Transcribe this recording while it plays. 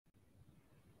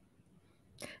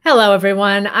Hello,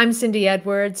 everyone. I'm Cindy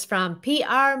Edwards from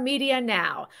PR Media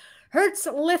Now. Hertz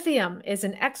Lithium is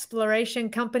an exploration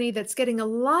company that's getting a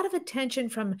lot of attention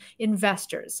from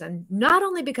investors, and not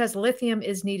only because lithium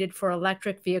is needed for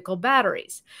electric vehicle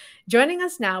batteries. Joining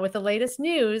us now with the latest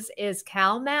news is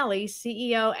Cal Malhi,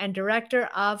 CEO and director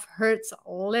of Hertz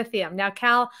Lithium. Now,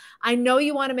 Cal, I know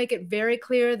you want to make it very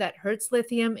clear that Hertz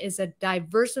Lithium is a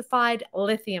diversified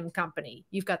lithium company.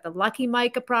 You've got the Lucky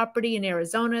Mica property in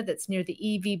Arizona that's near the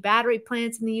EV battery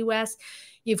plants in the US.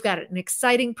 You've got an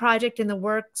exciting project in the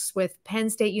works with Penn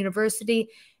State University,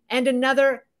 and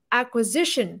another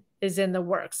acquisition is in the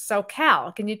works. So,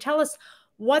 Cal, can you tell us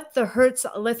what the Hertz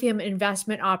Lithium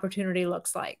investment opportunity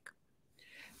looks like?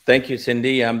 Thank you,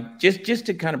 Cindy. Just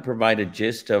to kind of provide a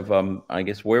gist of, I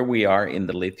guess, where we are in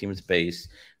the lithium space,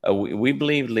 we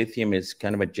believe lithium is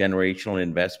kind of a generational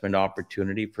investment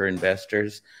opportunity for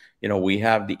investors. You know, we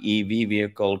have the EV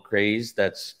vehicle craze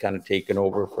that's kind of taken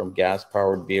over from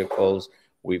gas-powered vehicles.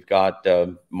 We've got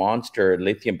monster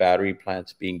lithium battery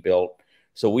plants being built.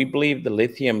 So we believe the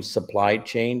lithium supply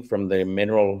chain from the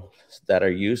minerals that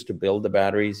are used to build the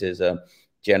batteries is a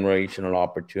generational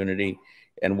opportunity.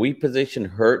 And we position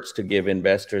Hertz to give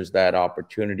investors that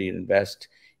opportunity to invest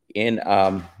in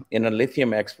a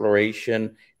lithium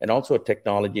exploration and also a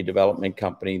technology development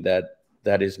company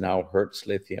that is now Hertz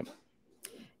Lithium.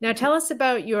 Now, tell us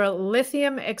about your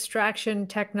lithium extraction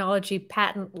technology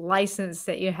patent license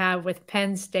that you have with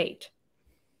Penn State.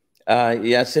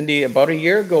 Yeah, Cindy, about a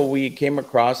year ago, we came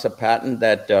across a patent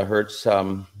that Hertz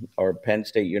or Penn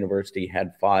State University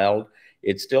had filed.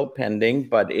 It's still pending,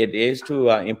 but it is to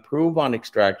improve on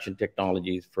extraction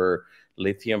technologies for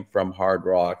lithium from hard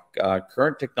rock.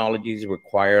 Current technologies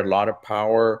require a lot of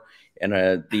power,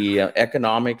 and the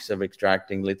economics of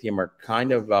extracting lithium are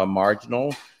kind of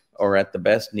marginal, or at the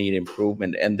best need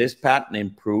improvement. And this patent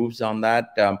improves on that.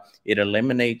 It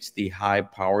eliminates the high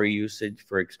power usage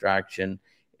for extraction.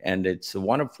 And it's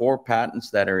one of 4 patents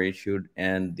that are issued,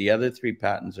 and the other 3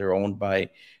 patents are owned by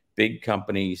big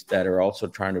companies that are also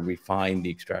trying to refine the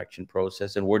extraction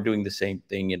process. And we're doing the same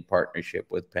thing in partnership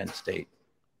with Penn State.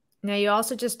 Now, you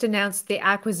also just announced the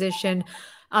acquisition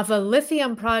of a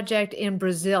lithium project in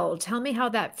Brazil. Tell me how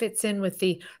that fits in with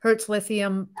the Hertz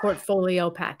Lithium portfolio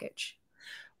package.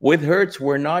 With Hertz,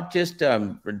 we're not just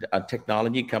a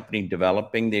technology company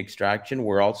developing the extraction.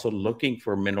 We're also looking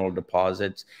for mineral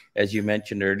deposits. As you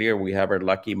mentioned earlier, we have our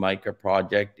Lucky Mica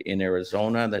project in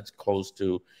Arizona that's close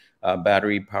to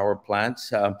battery power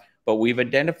plants. But we've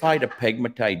identified a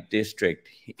pegmatite district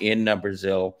in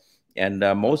Brazil, and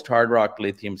most hard rock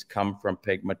lithiums come from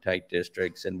pegmatite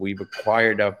districts. And we've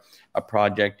acquired a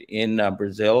project in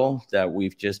Brazil that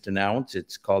we've just announced.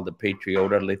 It's called the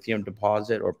Patriota Lithium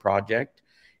Deposit or Project.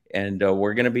 And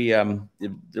we're going to be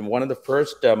one of the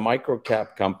first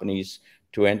micro-cap companies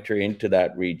to enter into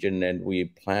that region. And we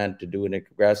plan to do an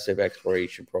aggressive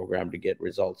exploration program to get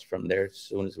results from there as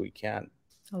soon as we can.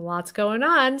 A lot's going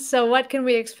on. So what can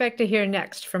we expect to hear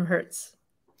next from Hertz?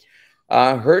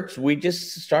 Hertz, we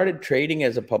just started trading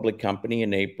as a public company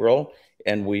in April,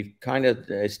 and we've kind of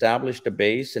established a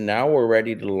base. And now we're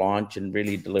ready to launch and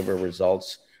really deliver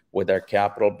results with our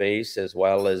capital base, as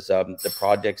well as the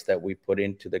projects that we put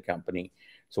into the company.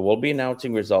 So we'll be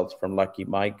announcing results from Lucky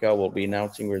Mica. We'll be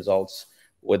announcing results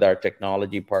with our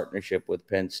technology partnership with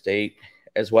Penn State,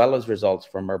 as well as results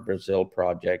from our Brazil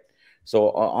project.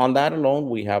 So on that alone,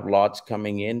 we have lots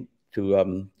coming in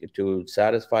to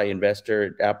satisfy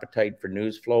investor appetite for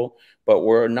news flow. But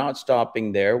we're not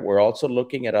stopping there. We're also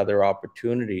looking at other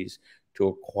opportunities to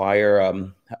acquire,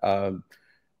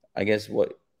 I guess,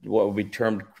 what would be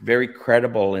termed very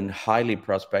credible and highly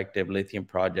prospective lithium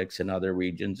projects in other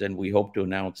regions. And we hope to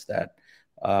announce that.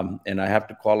 And I have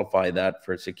to qualify that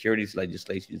for securities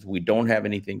legislation. We don't have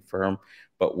anything firm,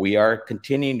 but we are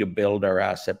continuing to build our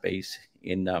asset base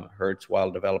in Hertz while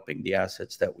developing the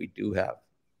assets that we do have.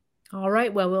 All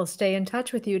right. Well, we'll stay in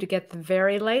touch with you to get the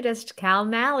very latest. Cal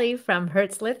Malhi from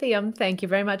Hertz Lithium, thank you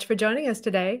very much for joining us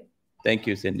today. Thank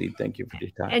you, Cindy. Thank you for your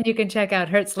time. And you can check out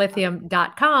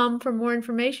hertzlithium.com for more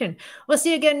information. We'll see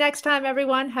you again next time,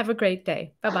 everyone. Have a great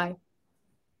day. Bye-bye.